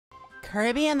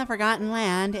Kirby and the Forgotten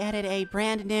Land added a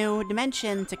brand new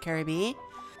dimension to Kirby.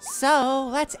 So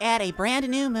let's add a brand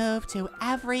new move to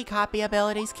every Copy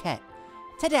Abilities kit.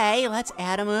 Today, let's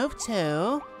add a move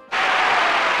to...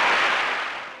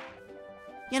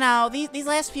 You know, these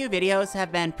last few videos have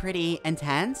been pretty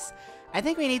intense. I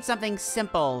think we need something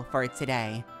simple for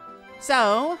today.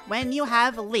 So, when you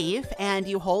have Leaf and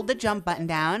you hold the jump button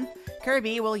down,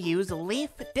 Kirby will use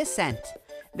Leaf Descent.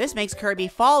 This makes Kirby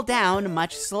fall down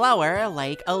much slower,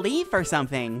 like a leaf or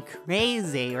something.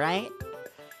 Crazy, right?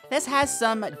 This has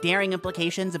some daring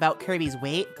implications about Kirby's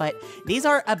weight, but these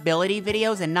are ability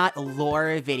videos and not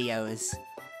lore videos.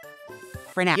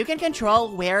 For now, you can control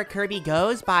where Kirby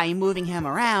goes by moving him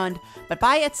around, but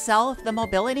by itself, the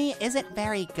mobility isn't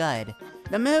very good.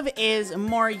 The move is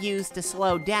more used to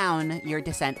slow down your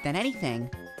descent than anything.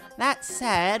 That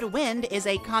said, wind is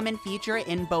a common feature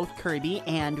in both Kirby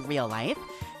and real life,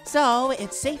 so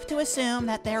it's safe to assume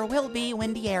that there will be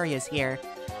windy areas here.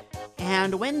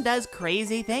 And wind does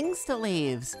crazy things to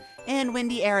leaves. In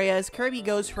windy areas, Kirby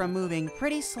goes from moving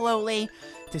pretty slowly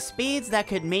to speeds that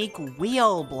could make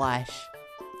Wheel blush.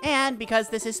 And because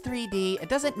this is 3D, it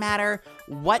doesn't matter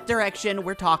what direction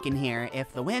we're talking here.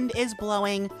 If the wind is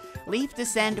blowing, Leaf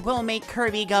Descent will make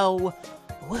Kirby go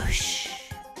whoosh.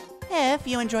 If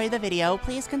you enjoyed the video,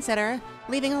 please consider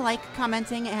leaving a like,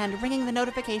 commenting, and ringing the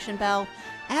notification bell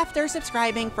after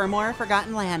subscribing for more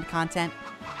Forgotten Land content.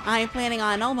 I'm planning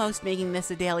on almost making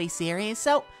this a daily series,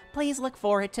 so please look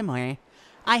forward to more.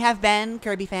 I have been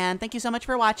Kirby Fan. Thank you so much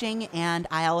for watching, and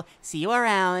I'll see you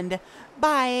around.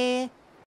 Bye!